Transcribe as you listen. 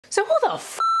So who the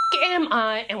f am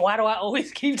I, and why do I always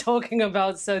keep talking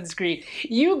about sunscreen?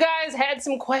 You guys had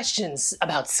some questions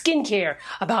about skincare,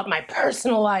 about my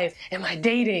personal life and my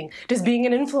dating. Does being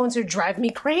an influencer drive me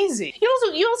crazy?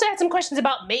 You also had some questions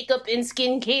about makeup and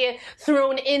skincare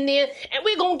thrown in there, and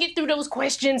we're gonna get through those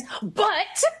questions,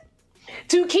 but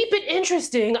to keep it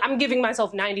interesting, I'm giving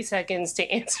myself 90 seconds to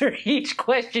answer each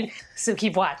question, so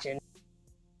keep watching.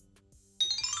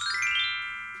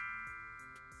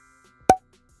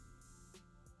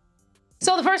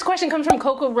 So the first question comes from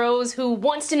Coco Rose, who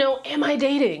wants to know, am I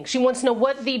dating? She wants to know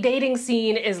what the dating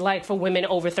scene is like for women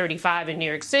over 35 in New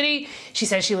York City. She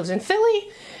says she lives in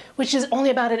Philly, which is only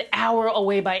about an hour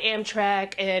away by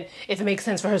Amtrak, and if it makes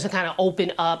sense for her to kind of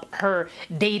open up her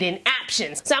dating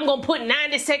options. So I'm gonna put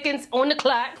 90 seconds on the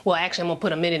clock. Well, actually, I'm gonna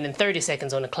put a minute and 30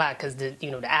 seconds on the clock because the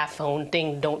iPhone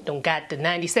thing don't got the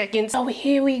 90 seconds. So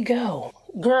here we go.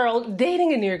 Girl,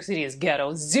 dating in New York City is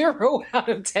ghetto. 0 out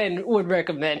of 10 would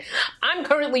recommend. I'm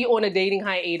currently on a dating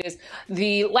hiatus.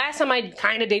 The last time I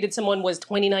kind of dated someone was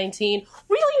 2019.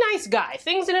 Really nice guy.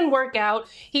 Things didn't work out.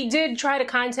 He did try to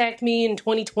contact me in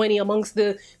 2020 amongst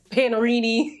the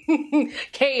Panarini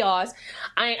chaos.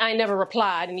 I never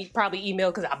replied, and he probably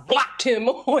emailed because I blocked him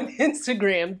on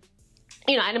Instagram.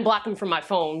 You know, I didn't block him from my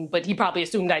phone, but he probably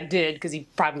assumed I did because he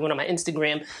probably went on my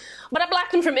Instagram. But I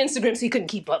blocked him from Instagram so he couldn't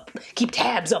keep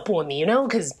tabs up on me, you know,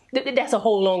 because that's a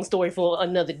whole long story for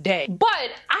another day.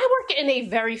 But I work in a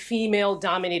very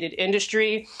female-dominated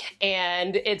industry,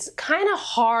 and it's kind of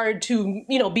hard to,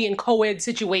 be in co-ed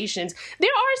situations.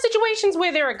 There are situations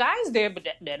where there are guys there, but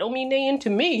that don't mean they into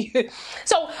me.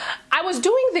 So I was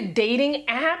doing the dating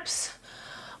apps.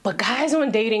 But guys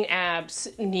on dating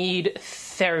apps need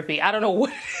therapy. I don't know what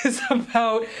it is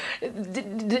about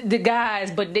the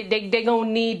guys, but they gonna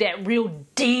need that real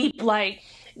deep, like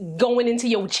going into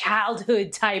your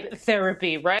childhood type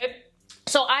therapy, right?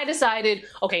 So I decided,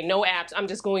 okay, no apps. I'm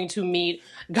just going to meet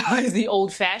guys the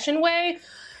old-fashioned way.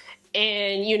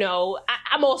 And,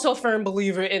 I'm also a firm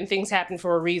believer in things happen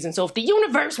for a reason. So if the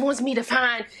universe wants me to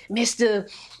find Mr.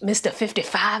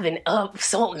 55 and up,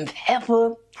 salt and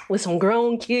pepper, with some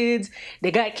grown kids,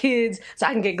 they got kids, so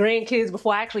I can get grandkids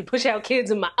before I actually push out kids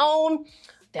of my own,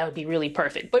 that would be really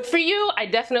perfect. But for you, I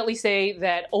definitely say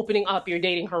that opening up your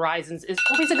dating horizons is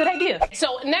always a good idea.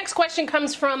 So next question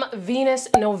comes from Venus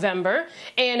November,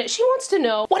 and she wants to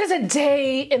know, what is a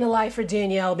day in the life for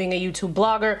Danielle being a YouTube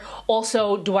blogger?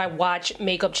 Also, do I watch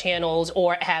makeup channels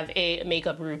or have a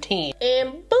makeup routine?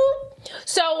 And boop.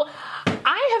 So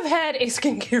I have had a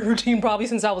skincare routine probably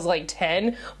since I was like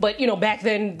 10, but back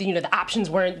then, the options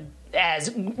weren't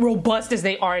as robust as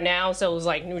they are now. So it was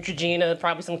like Neutrogena,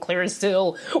 probably some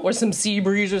Clearasil or some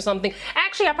Seabreeze or something.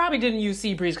 Actually, I probably didn't use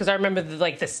Seabreeze because I remember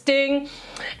the sting,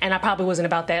 and I probably wasn't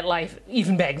about that life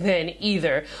even back then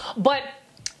either. But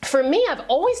for me, I've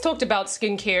always talked about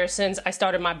skincare since I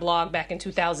started my blog back in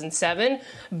 2007.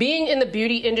 Being in the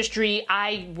beauty industry,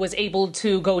 I was able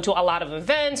to go to a lot of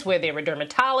events where there were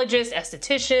dermatologists,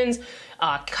 estheticians,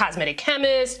 cosmetic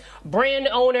chemists, brand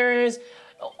owners,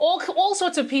 all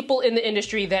sorts of people in the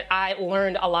industry that I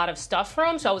learned a lot of stuff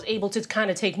from, so I was able to kind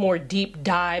of take more deep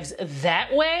dives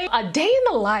that way. A day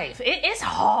in the life, it's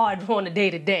hard on a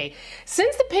day-to-day.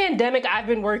 Since the pandemic, I've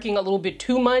been working a little bit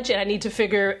too much, and I need to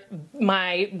figure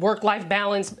my work-life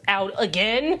balance out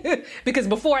again, because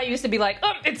before I used to be like,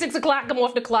 oh, it's 6 o'clock, I'm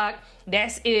off the clock,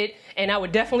 that's it, and I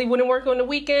wouldn't work on the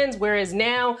weekends, whereas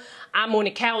now I'm on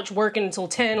the couch working until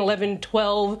 10, 11,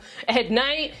 12 at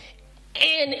night.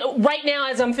 And right now,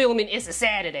 as I'm filming, it's a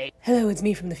Saturday. Hello, it's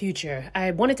me from the future.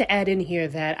 I wanted to add in here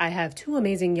that I have 2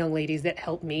 amazing young ladies that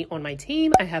help me on my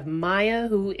team. I have Maya,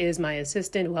 who is my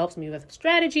assistant, who helps me with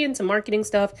strategy and some marketing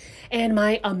stuff, and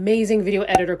my amazing video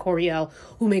editor, Coriel,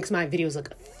 who makes my videos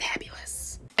look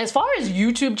fabulous. As far as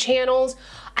YouTube channels,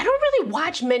 I don't really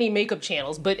watch many makeup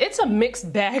channels, but it's a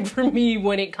mixed bag for me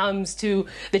when it comes to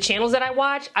the channels that I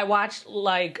watch. I watch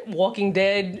like Walking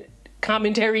Dead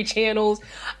commentary channels,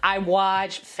 I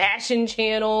watch fashion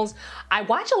channels, I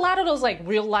watch a lot of those like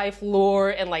real life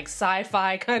lore and like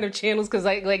sci-fi kind of channels because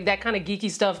like that kind of geeky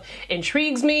stuff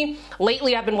intrigues me.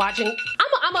 Lately I've been watching,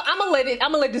 I'm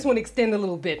gonna let this one extend a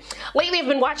little bit. Lately I've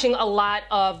been watching a lot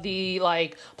of the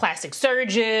like plastic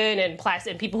surgeon and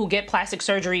people who get plastic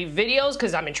surgery videos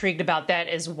because I'm intrigued about that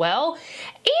as well.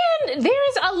 And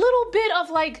there's a little bit of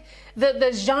like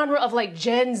the genre of like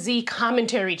Gen Z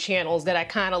commentary channels that I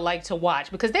kind of like to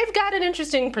watch because they've got an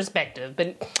interesting perspective.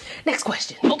 But next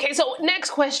question. Okay, so next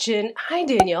question. Hi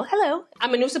Danielle, hello.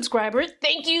 I'm a new subscriber.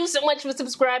 Thank you so much for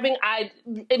subscribing. I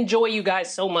enjoy you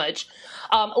guys so much.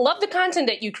 Love the content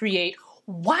that you create.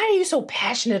 Why are you so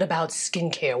passionate about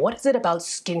skincare? What is it about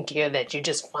skincare that you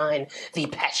just find the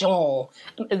passion?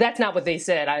 That's not what they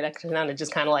said. I actually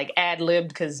just kind of like ad-libbed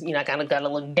because, you know, I kind of got to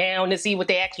look down to see what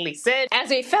they actually said.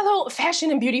 As a fellow fashion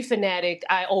and beauty fanatic,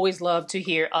 I always love to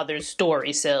hear others'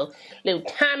 stories. So, little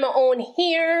timer on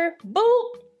here.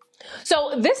 Boop.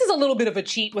 So this is a little bit of a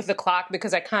cheat with the clock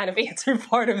because I kind of answered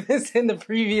part of this in the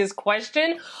previous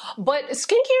question. But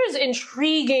skincare is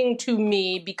intriguing to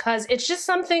me because it's just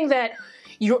something that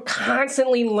you're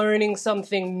constantly learning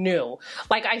something new.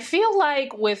 Like, I feel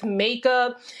like with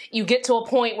makeup, you get to a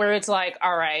point where it's like,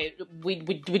 all right, we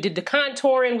did the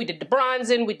contouring, we did the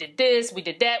bronzing, we did this, we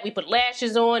did that, we put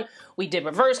lashes on, we did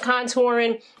reverse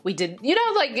contouring, we did, you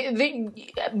know, like,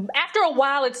 after a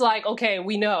while, it's like, okay,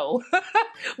 we know.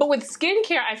 But with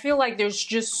skincare, I feel like there's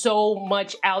just so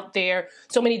much out there,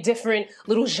 so many different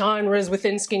little genres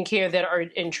within skincare that are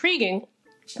intriguing.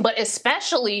 But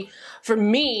especially for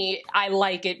me, I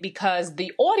like it because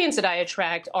the audience that I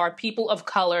attract are people of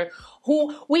color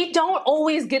who we don't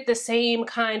always get the same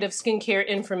kind of skincare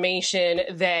information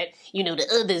that, you know, the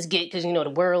others get because, you know, the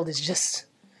world is just,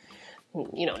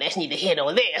 you know, that's neither here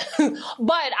nor there.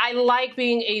 But I like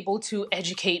being able to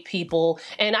educate people,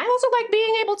 and I also like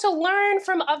being able to learn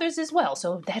from others as well.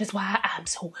 So that is why I'm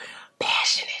so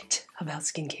passionate about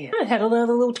skincare. I had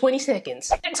another little 20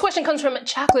 seconds. Next question comes from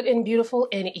Chocolate and Beautiful,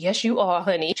 and yes, you are,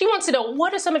 honey. She wants to know,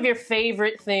 what are some of your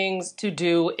favorite things to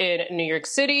do in New York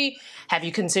City? Have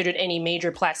you considered any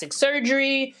major plastic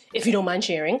surgery, if you don't mind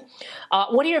sharing?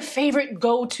 What are your favorite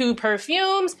go-to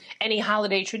perfumes? Any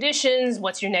holiday traditions?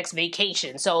 What's your next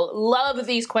vacation? So love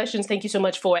these questions. Thank you so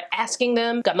much for asking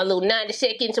them. Got my little 90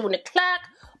 seconds on the clock.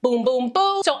 Boom, boom,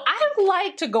 boom. So I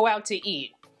like to go out to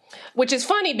eat, which is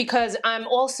funny because I'm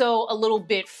also a little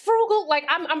bit frugal. Like,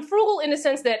 I'm frugal in the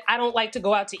sense that I don't like to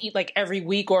go out to eat like every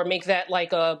week or make that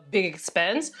like a big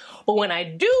expense. But when I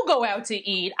do go out to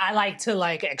eat, I like to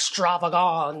like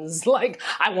extravagance. Like,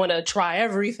 I want to try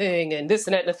everything and this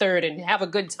and that and the third and have a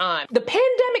good time. The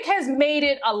pandemic has made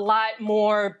it a lot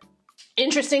more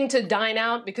interesting to dine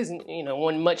out because, you know,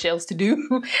 wasn't much else to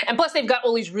do. And plus they've got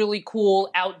all these really cool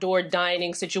outdoor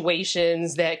dining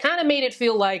situations that kind of made it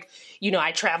feel like, you know,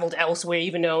 I traveled elsewhere,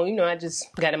 even though, you know, I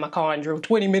just got in my car and drove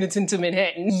 20 minutes into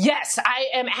Manhattan. Yes, I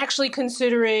am actually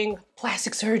considering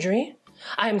plastic surgery.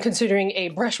 I am considering a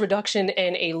breast reduction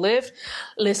and a lift.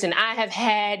 Listen, I have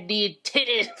had the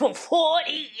titties for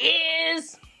 40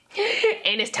 years.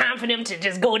 And it's time for them to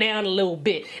just go down a little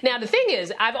bit. Now, the thing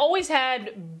is, I've always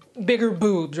had bigger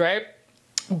boobs, right?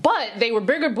 But they were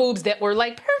bigger boobs that were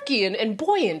like perky and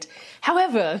buoyant.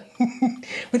 However,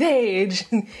 with age,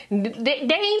 they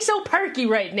ain't so perky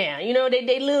right now. You know,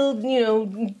 they little, you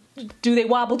know, do they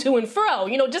wobble to and fro?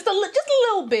 You know, just a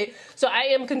little bit. So I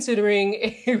am considering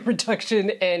a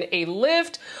reduction and a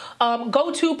lift.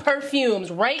 Go-to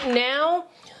perfumes right now.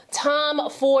 Tom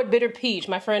Ford Bitter Peach.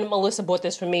 My friend Melissa bought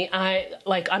this for me.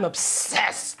 I'm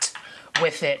obsessed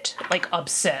with it. Like,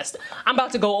 obsessed. I'm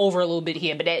about to go over a little bit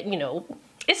here, but that, you know,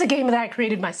 it's a game that I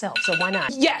created myself, so why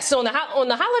not? Yes, so on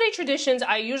the holiday traditions,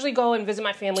 I usually go and visit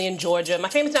my family in Georgia. My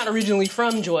family's not originally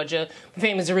from Georgia. My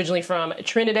family's originally from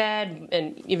Trinidad,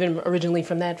 and even originally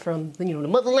from you know, the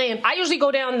motherland. I usually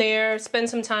go down there,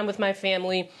 spend some time with my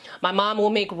family. My mom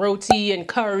will make roti and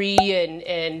curry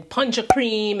and puncha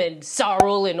cream and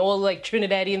sorrel and all like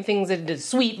Trinidadian things, and the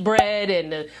sweet bread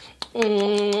and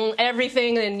the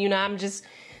everything, and you know, I'm just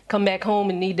come back home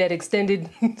and need that extended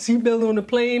seatbelt on the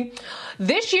plane.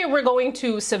 This year we're going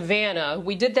to Savannah.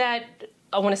 We did that,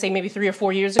 I want to say maybe 3 or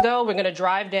 4 years ago. We're going to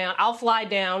drive down. I'll fly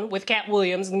down with Cat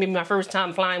Williams. It's going to be my first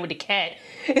time flying with the cat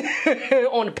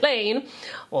on the plane.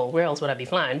 Well, where else would I be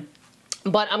flying?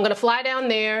 But I'm going to fly down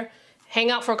there, hang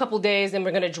out for a couple days, then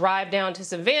we're going to drive down to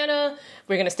Savannah.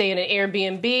 We're going to stay in an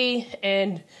Airbnb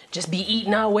and just be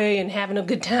eating our way and having a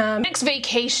good time. Next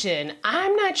vacation,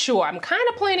 I'm not sure. I'm kind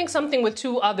of planning something with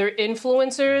 2 other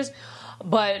influencers,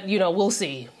 but you know, we'll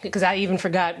see, because I even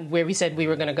forgot where we said we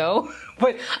were going to go.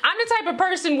 But I'm the type of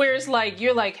person where it's like,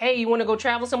 you're like, hey, you want to go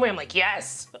travel somewhere? I'm like,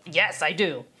 yes, I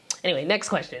do. Anyway, next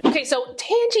question. Okay, so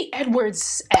Tangi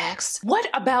Edwards asks, what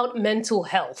about mental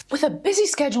health? With a busy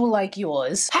schedule like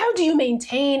yours, how do you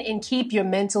maintain and keep your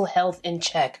mental health in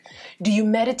check? Do you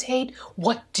meditate?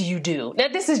 What do you do? Now,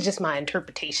 this is just my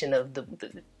interpretation of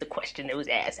the question that was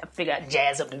asked. I figured I'd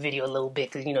jazz up the video a little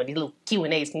bit because, you know, these little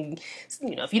Q&As can,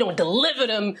 you know, if you don't deliver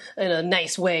them in a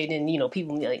nice way, then, you know,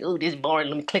 people will be like, oh, this is boring,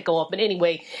 let me click off. But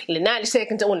anyway, 90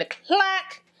 seconds on the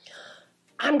clock.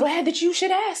 I'm glad that you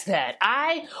should ask that.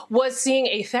 I was seeing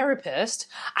a therapist.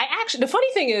 The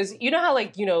funny thing is, you know how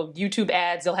like, you know, YouTube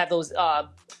ads, they'll have those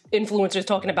influencers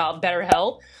talking about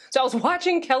BetterHelp. So I was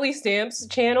watching Kelly Stamp's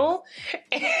channel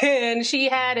and she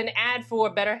had an ad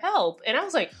for BetterHelp. And I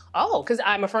was like, oh, because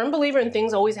I'm a firm believer in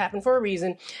things always happen for a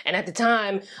reason. And at the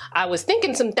time I was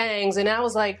thinking some things and I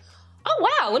was like, oh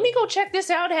wow, let me go check this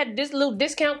out. It had this little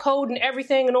discount code and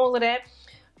everything and all of that.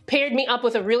 Paired me up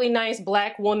with a really nice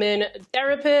Black woman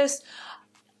therapist.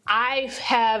 I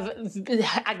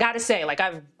gotta say, like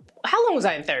how long was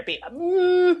I in therapy?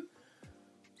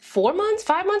 4 months,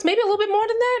 5 months, maybe a little bit more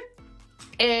than that.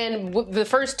 And with the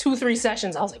first 2-3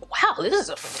 sessions, I was like, wow, this is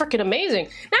freaking amazing.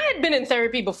 Now, I had been in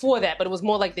therapy before that, but it was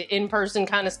more like the in-person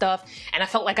kind of stuff. And I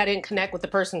felt like I didn't connect with the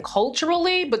person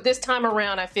culturally. But this time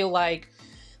around, I feel like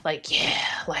yeah,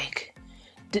 like,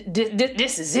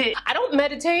 this is it. I don't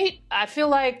meditate. I feel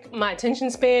like my attention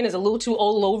span is a little too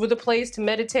all over the place to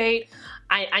meditate.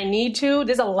 I need to.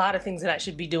 There's a lot of things that I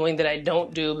should be doing that I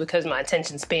don't do because my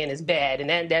attention span is bad.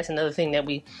 And that's another thing that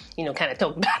we, you know, kind of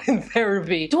talk about in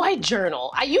therapy. Do I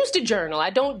journal? I used to journal. I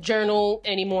don't journal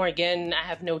anymore. Again, I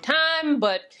have no time,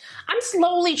 but I'm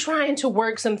slowly trying to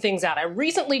work some things out. I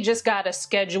recently just got a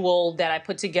schedule that I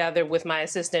put together with my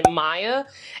assistant Maya,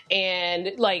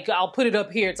 and like I'll put it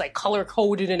up here. It's like color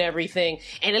coded and everything,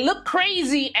 and it looked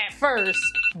crazy at first,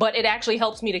 but it actually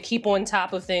helps me to keep on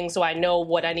top of things so I know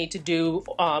what I need to do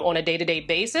on a day-to-day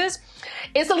basis.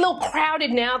 It's a little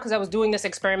crowded now because I was doing this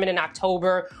experiment in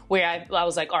October where I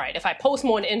was like, all right, if I post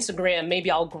more on Instagram, maybe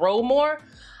I'll grow more.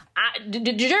 The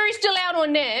jury's still out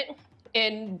on that.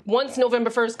 And once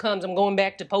November 1st comes, I'm going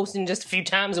back to posting just a few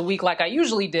times a week like I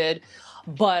usually did.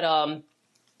 But I'm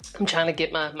trying to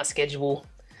get my schedule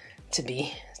to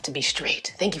be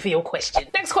straight. Thank you for your question.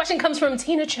 Next question comes from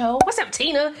Tina Cho. What's up,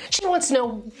 Tina? She wants to know,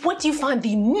 what do you find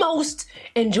the most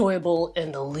enjoyable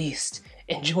and the least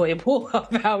enjoyable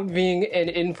about being an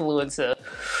influencer?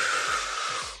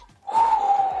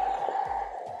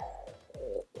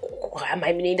 I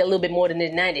might need a little bit more than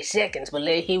this 90 seconds, but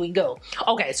here we go.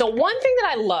 Okay, so one thing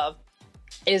that I love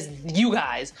is you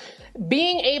guys.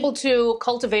 Being able to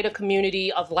cultivate a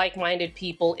community of like-minded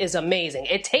people is amazing.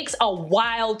 It takes a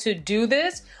while to do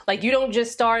this. Like, you don't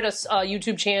just start a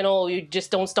YouTube channel, you just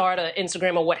don't start an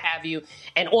Instagram or what have you,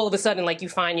 and all of a sudden, like, you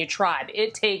find your tribe.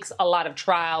 It takes a lot of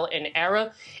trial and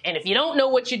error, and if you don't know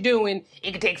what you're doing,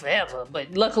 it can take forever.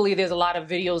 But luckily, there's a lot of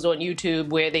videos on YouTube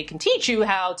where they can teach you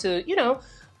how to, you know,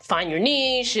 find your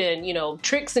niche and, you know,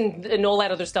 tricks and all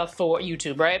that other stuff for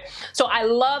YouTube, right? So I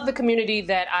love the community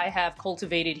that I have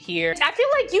cultivated here. I feel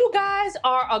like you guys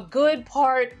are a good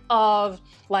part of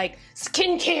like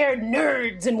skincare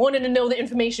nerds and wanting to know the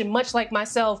information, much like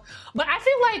myself. But I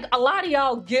feel like a lot of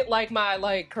y'all get like my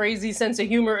like crazy sense of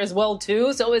humor as well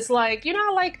too. So it's like, you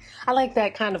know, I like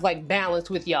that kind of like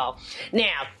balance with y'all.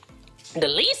 Now, the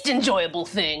least enjoyable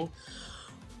thing,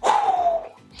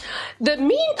 the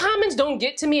mean comments don't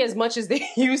get to me as much as they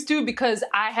used to because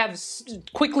I have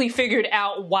quickly figured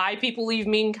out why people leave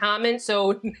mean comments.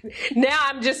 So now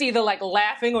I'm just either like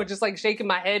laughing or just like shaking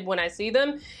my head when I see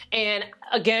them. And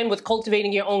again, with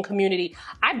cultivating your own community,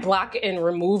 I block and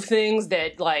remove things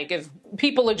that, like, if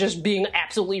people are just being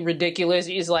absolutely ridiculous,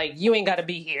 it's like, you ain't gotta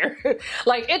be here.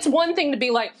 Like, it's one thing to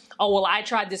be like, oh, well, I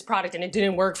tried this product and it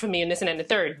didn't work for me and this and that and the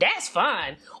third. That's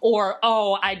fine. Or,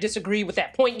 oh, I disagree with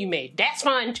that point you made. That's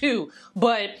fine too.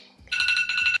 But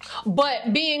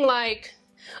being like,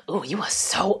 oh, you are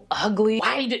so ugly.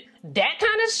 Why did that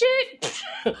kind of shit?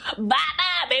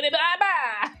 Bye-bye, baby,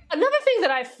 bye-bye. Another thing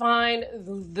that I find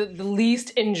the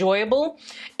least enjoyable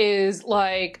is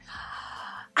like,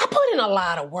 I put in a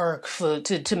lot of work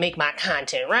to make my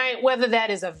content, right? Whether that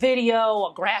is a video,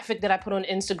 a graphic that I put on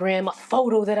Instagram, a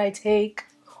photo that I take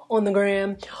on the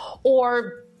gram,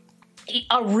 or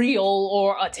a reel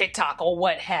or a TikTok or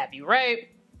what have you, right?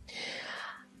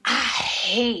 I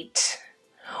hate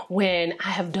when I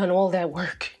have done all that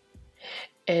work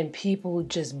and people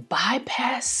just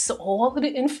bypass all of the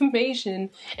information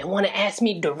and want to ask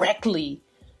me directly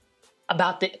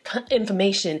about the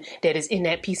information that is in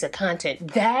that piece of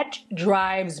content. That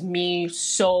drives me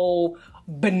so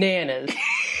bananas.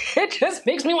 It just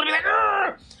makes me want to be like,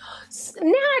 argh! Now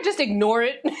I just ignore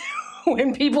it.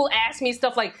 When people ask me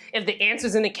stuff like if the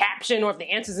answer's in the caption or if the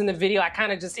answer's in the video, I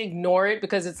kind of just ignore it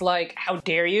because it's like, how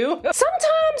dare you?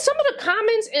 Sometimes some of the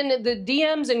comments and the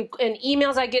DMs and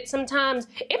emails I get sometimes,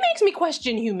 it makes me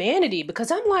question humanity because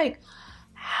I'm like,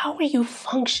 how are you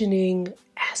functioning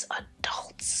as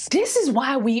adults? This is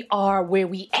why we are where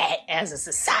we at as a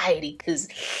society, because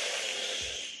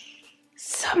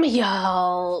some of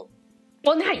y'all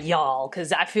Well, not y'all,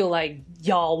 because I feel like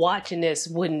y'all watching this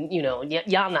wouldn't, you know,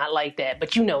 y'all not like that,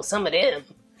 but you know some of them.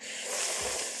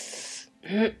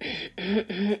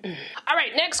 All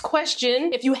right, next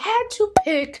question. If you had to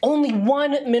pick only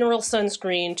one mineral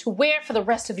sunscreen to wear for the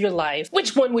rest of your life,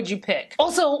 which one would you pick?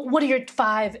 Also, what are your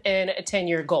 5 and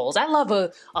 10-year goals? I love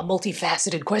a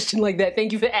multifaceted question like that.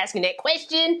 Thank you for asking that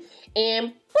question. And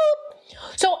boop.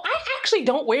 So I actually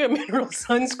don't wear mineral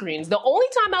sunscreens. The only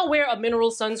time I'll wear a mineral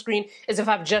sunscreen is if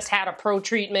I've just had a pro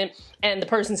treatment and the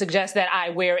person suggests that I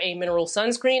wear a mineral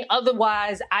sunscreen.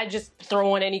 Otherwise, I just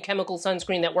throw on any chemical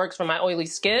sunscreen that works for my oily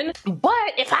skin.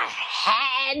 But if I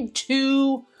had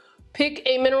to pick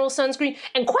a mineral sunscreen,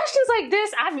 and questions like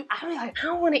this, I'm like, I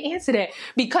don't want to answer that,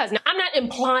 because now, I'm not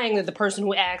implying that the person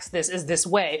who asked this is this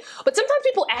way, but sometimes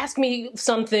people ask me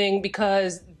something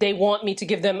because they want me to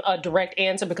give them a direct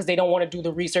answer because they don't want to do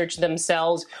the research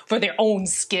themselves for their own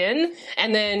skin.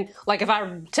 And then, like, if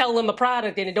I tell them a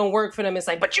product and it don't work for them, it's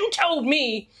like, but you told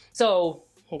me. So,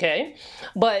 okay.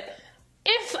 But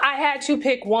if I had to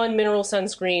pick one mineral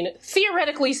sunscreen,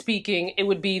 theoretically speaking, it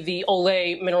would be the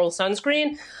Olay mineral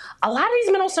sunscreen. A lot of these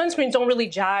mineral sunscreens don't really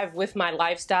jive with my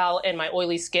lifestyle and my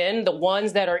oily skin. The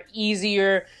ones that are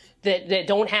easier, that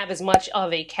don't have as much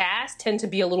of a cast, tend to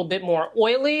be a little bit more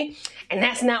oily, and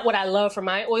that's not what I love for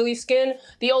my oily skin.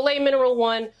 The Olay mineral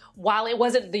one, while it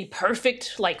wasn't the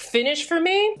perfect like finish for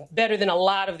me, better than a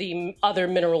lot of the other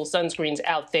mineral sunscreens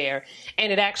out there,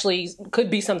 and it actually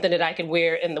could be something that I could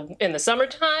wear in the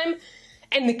summertime.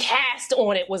 And the cast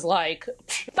on it was like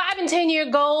 5 and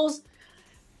 10-year goals.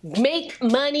 Make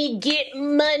money, get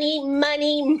money,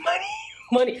 money, money,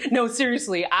 money. No,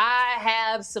 seriously, I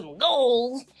have some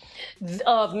goals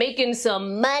of making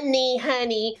some money,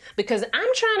 honey, because I'm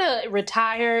trying to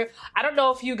retire. I don't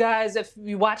know if you guys, if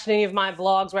you watched any of my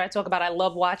vlogs where I talk about I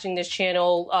love watching this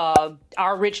channel,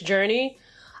 Our Rich Journey.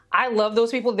 I love those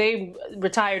people. They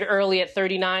retired early at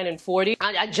 39 and 40.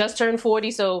 I just turned 40,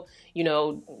 so, you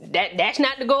know, that's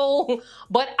not the goal.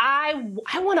 But I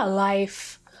want a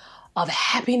life of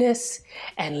happiness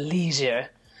and leisure.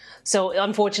 So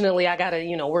unfortunately, I gotta,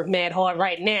 you know, work mad hard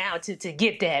right now to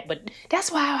get that. But that's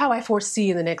how I foresee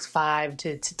in the next 5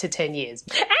 to 10 years.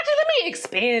 Actually, let me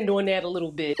expand on that a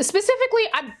little bit. Specifically,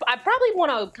 I probably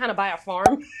want to kind of buy a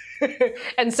farm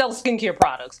and sell skincare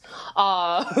products.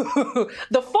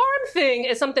 The farm thing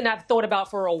is something I've thought about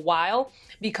for a while,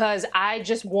 because I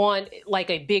just want like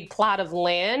a big plot of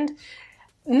land,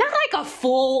 not like a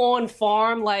full-on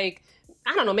farm, like,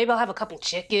 I don't know, maybe I'll have a couple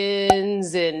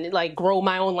chickens and like grow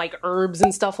my own like herbs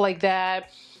and stuff like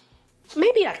that.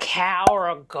 Maybe a cow or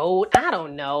a goat, I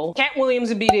don't know. Cat Williams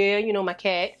would be there, you know, my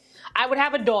cat. I would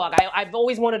have a dog. I've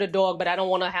always wanted a dog, but I don't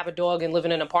want to have a dog and live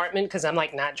in an apartment because I'm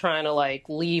like not trying to like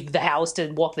leave the house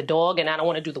to walk the dog, and I don't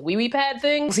want to do the wee-wee pad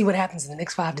thing. We'll see what happens in the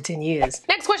next 5 to 10 years.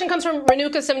 Next question comes from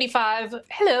Renuka75,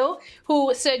 hello,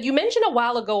 who said, you mentioned a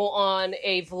while ago on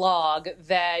a vlog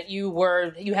that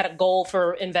you had a goal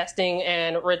for investing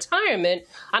and retirement.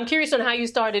 I'm curious on how you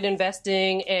started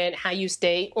investing and how you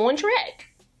stay on track.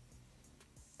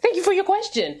 Thank you for your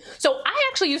question. So I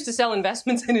actually used to sell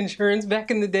investments and insurance back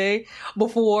in the day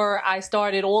before I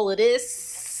started all of this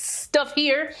stuff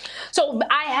here. So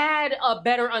I had a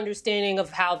better understanding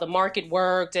of how the market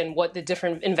worked and what the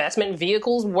different investment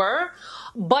vehicles were.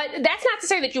 But that's not to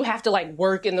say that you have to like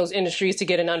work in those industries to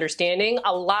get an understanding.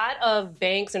 A lot of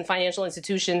banks and financial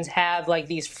institutions have like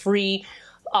these free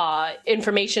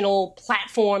informational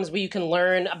platforms where you can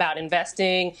learn about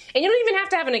investing, and you don't even have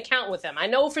to have an account with them. I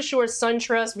know for sure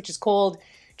SunTrust, which is called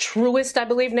Truist, I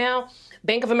believe now,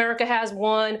 Bank of America has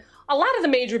one. A lot of the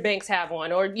major banks have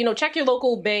one, or, you know, check your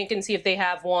local bank and see if they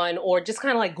have one, or just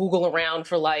kind of like Google around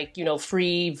for like, you know,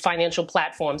 free financial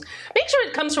platforms. Make sure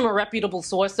it comes from a reputable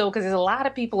source though, because there's a lot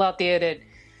of people out there that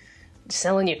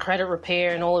selling your credit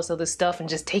repair and all this other stuff and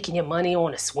just taking your money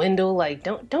on a swindle. Like,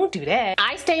 don't do that.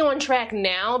 I stay on track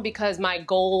now because my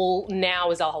goal now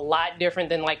is a lot different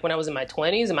than like when I was in my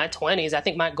 20s. In my 20s, I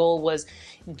think my goal was,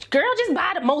 girl, just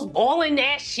buy the most ballin'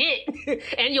 ass shit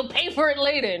and you'll pay for it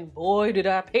later. And boy, did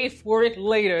I pay for it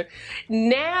later.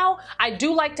 Now, I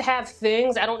do like to have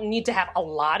things. I don't need to have a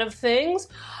lot of things.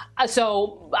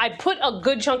 So I put a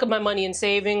good chunk of my money in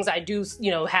savings. I do,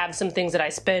 you know, have some things that I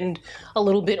spend a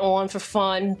little bit on for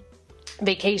fun,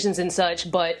 vacations and such,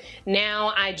 but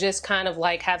now I just kind of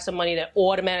like have some money that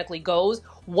automatically goes.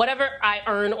 Whatever I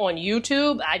earn on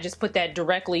YouTube, I just put that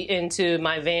directly into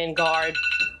my Vanguard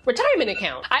retirement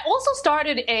account. I also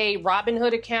started a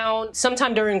Robinhood account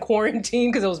sometime during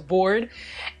quarantine because I was bored,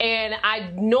 and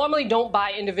I normally don't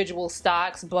buy individual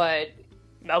stocks, but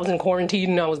I was in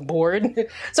quarantine and I was bored.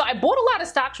 So I bought a lot of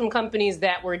stocks from companies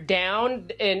that were down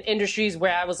in industries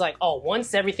where I was like, oh,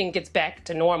 once everything gets back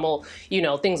to normal, you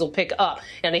know, things will pick up.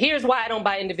 And here's why I don't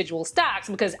buy individual stocks,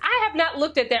 because I have not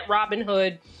looked at that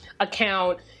Robinhood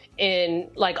account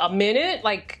in like a minute,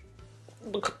 like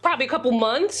probably a couple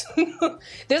months.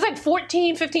 There's like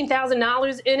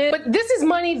 $15,000 in it. But this is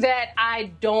money that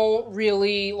I don't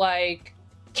really like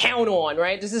count on,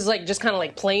 right? This is like just kind of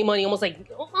like play money, almost like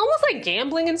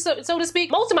gambling, and so to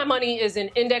speak. Most of my money is in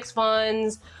index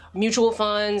funds, mutual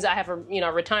funds. I have a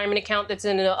retirement account that's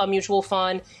in a mutual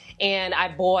fund, and I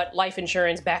bought life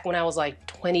insurance back when I was like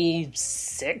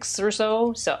 26 or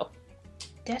so. So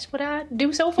that's what I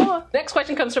do so far. Next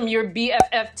question comes from your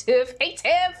BFF Tiff. Hey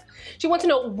Tiff! She wants to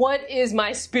know, what is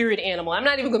my spirit animal? I'm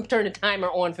not even gonna turn the timer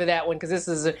on for that one because this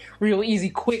is a real easy,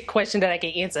 quick question that I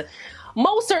can answer.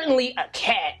 Most certainly a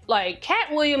cat. Like,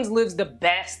 Cat Williams lives the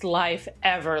best life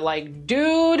ever. Like,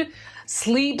 dude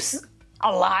sleeps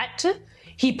a lot.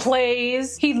 He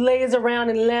plays, he lays around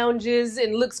and lounges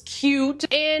and looks cute.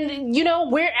 And, you know,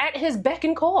 we're at his beck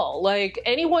and call. Like,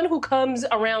 anyone who comes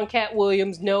around Cat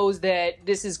Williams knows that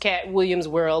this is Cat Williams'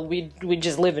 world. We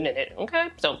just living in it, okay?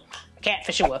 So, cat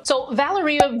for sure. So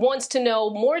Valeria wants to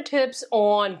know more tips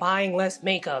on buying less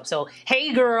makeup. So,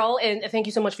 hey girl, and thank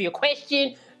you so much for your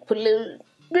question. Put a little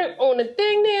grip on the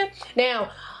thing there.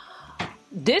 Now,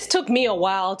 this took me a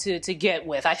while to get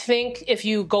with. I think if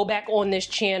you go back on this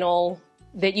channel,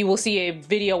 that you will see a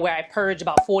video where I purged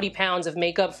about 40 pounds of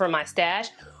makeup from my stash.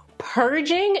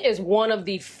 Purging is one of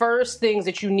the first things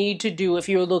that you need to do if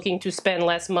you're looking to spend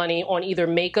less money on either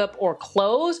makeup or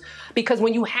clothes, because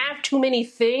when you have too many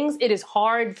things, it is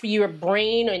hard for your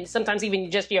brain and sometimes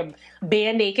even just your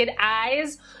bare naked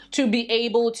eyes to be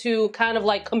able to kind of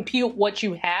like compute what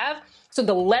you have. So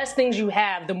the less things you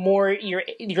have, the more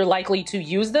you're likely to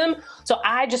use them. So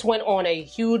I just went on a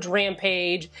huge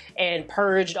rampage and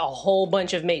purged a whole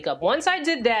bunch of makeup. Once I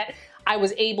did that, I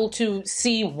was able to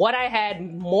see what I had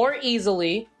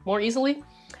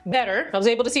better. I was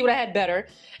able to see what I had better.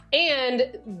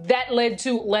 And that led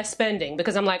to less spending,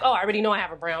 because I'm like, oh, I already know I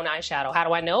have a brown eyeshadow. How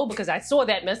do I know? Because I saw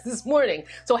that mess this morning.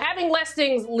 So having less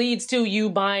things leads to you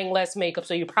buying less makeup.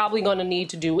 So you're probably gonna need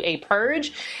to do a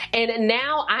purge. And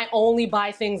now I only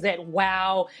buy things that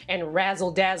wow and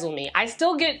razzle dazzle me. I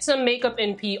still get some makeup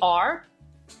in PR.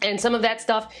 And some of that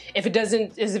stuff, if it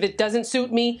doesn't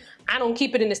suit me, I don't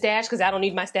keep it in the stash because I don't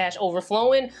need my stash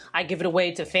overflowing. I give it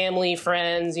away to family,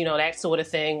 friends, you know, that sort of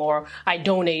thing, or I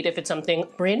donate if it's something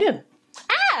brand new.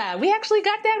 Ah, we actually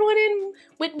got that one in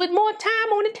with more time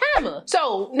on the timer.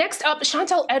 So next up,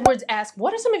 Chantel Edwards asks,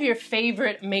 what are some of your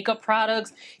favorite makeup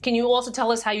products? Can you also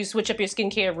tell us how you switch up your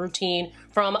skincare routine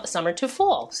from summer to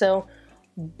fall? So,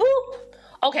 boop.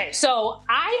 Okay, so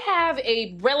I have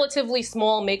a relatively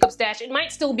small makeup stash. It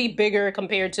might still be bigger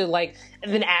compared to like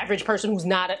an average person who's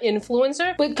not an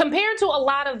influencer, but compared to a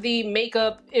lot of the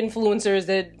makeup influencers,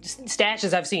 the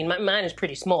stashes I've seen, mine is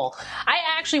pretty small. I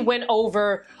actually went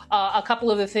over a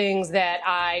couple of the things that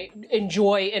I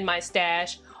enjoy in my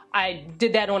stash. I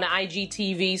did that on the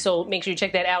IGTV, so make sure you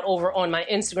check that out over on my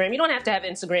Instagram. You don't have to have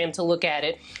Instagram to look at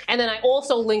it. And then I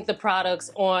also link the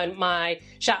products on my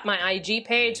Shop My IG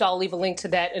page, so I'll leave a link to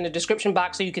that in the description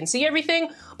box so you can see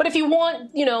everything. But if you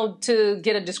want, you know, to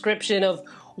get a description of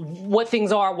what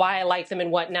things are, why I like them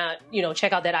and whatnot, you know,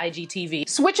 check out that IGTV.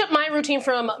 Switch up my routine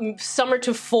from summer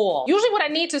to fall. Usually what I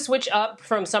need to switch up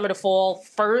from summer to fall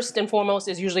first and foremost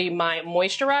is usually my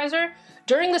moisturizer.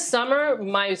 During the summer,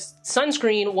 my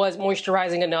sunscreen was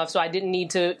moisturizing enough, so I didn't need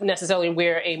to necessarily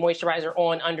wear a moisturizer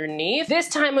on underneath. This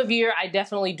time of year, I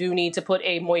definitely do need to put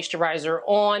a moisturizer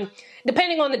on,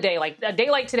 depending on the day. Like a day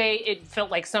like today, it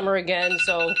felt like summer again,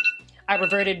 so I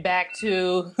reverted back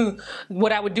to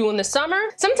what I would do in the summer.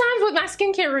 Sometimes with my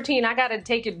skincare routine, I gotta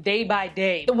take it day by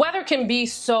day. The weather can be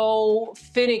so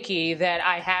finicky that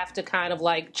I have to kind of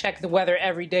like check the weather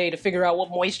every day to figure out what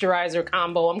moisturizer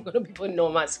combo I'm gonna be putting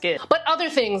on my skin. But other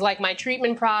things like my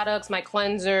treatment products, my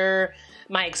cleanser,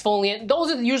 my exfoliant, those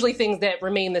are usually things that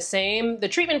remain the same. The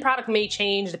treatment product may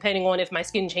change depending on if my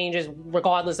skin changes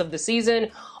regardless of the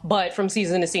season, but from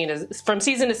season to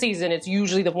season, it's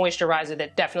usually the moisturizer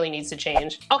that definitely needs to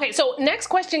change. Okay, so next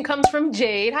question comes from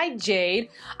Jade. Hi Jade.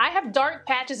 I have dark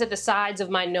patches at the sides of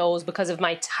my nose because of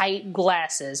my tight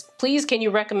glasses. Please, can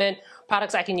you recommend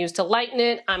products I can use to lighten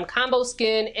it? I'm combo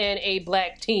skin and a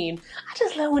black teen. I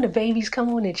just love when the babies come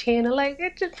on the channel. Like,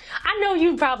 I know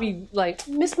you probably like,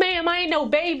 Miss Ma'am, I ain't no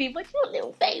baby, but you a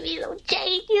little baby, little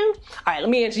Jade, you. All right, let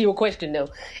me answer your question though.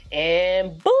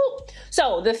 And boop.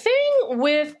 So the thing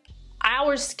with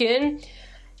our skin,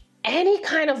 any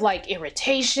kind of like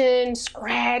irritation,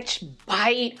 scratch,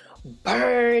 bite,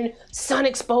 burn, sun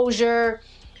exposure,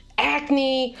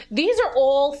 acne, these are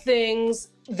all things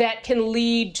that can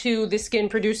lead to the skin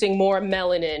producing more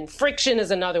melanin. Friction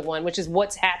is another one, which is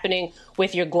what's happening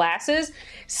with your glasses.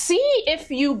 See if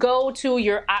you go to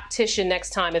your optician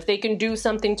next time, if they can do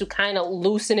something to kind of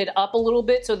loosen it up a little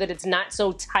bit so that it's not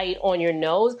so tight on your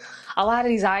nose. A lot of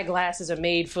these eyeglasses are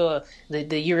made for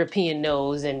the European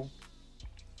nose, and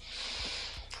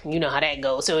you know how that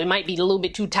goes. So it might be a little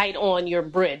bit too tight on your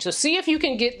bridge. So see if you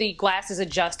can get the glasses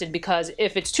adjusted, because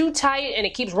if it's too tight and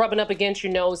it keeps rubbing up against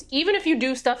your nose, even if you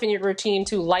do stuff in your routine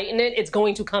to lighten it, it's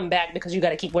going to come back because you got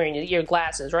to keep wearing your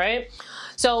glasses, right?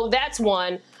 So that's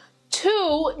one.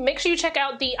 Two, make sure you check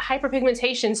out the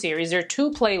hyperpigmentation series. There are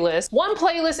 2 playlists. One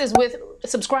playlist is with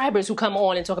subscribers who come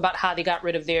on and talk about how they got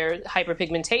rid of their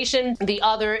hyperpigmentation. The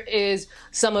other is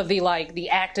some of the the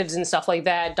actives and stuff like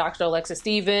that. Dr. Alexa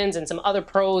Stevens and some other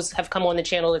pros have come on the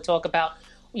channel to talk about,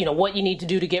 you know, what you need to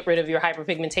do to get rid of your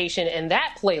hyperpigmentation in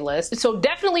that playlist. So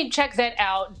definitely check that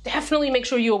out. Definitely make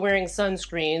sure you are wearing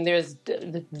sunscreen. There's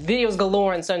videos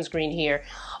galore on sunscreen here.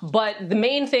 But the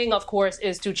main thing, of course,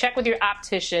 is to check with your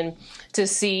optician to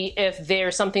see if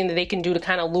there's something that they can do to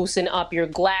kind of loosen up your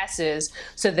glasses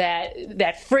so that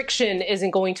that friction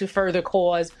isn't going to further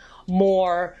cause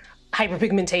more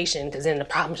hyperpigmentation, because then the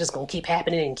problem's just gonna keep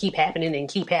happening and keep happening and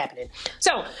keep happening.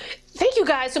 So thank you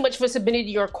guys so much for submitting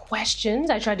your questions.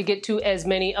 I tried to get to as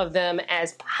many of them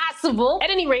as possible. At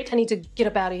any rate, I need to get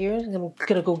up out of here. I'm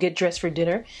gonna go get dressed for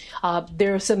dinner.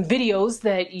 There are some videos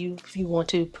that if you want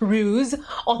to peruse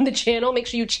on the channel, make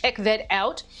sure you check that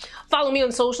out. Follow me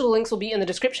on social. The links will be in the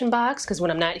description box, because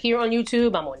when I'm not here on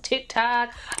YouTube, I'm on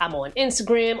TikTok, I'm on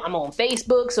Instagram, I'm on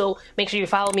Facebook. So make sure you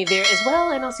follow me there as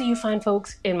well, and I'll see you fine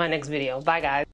folks in my next video. Bye guys.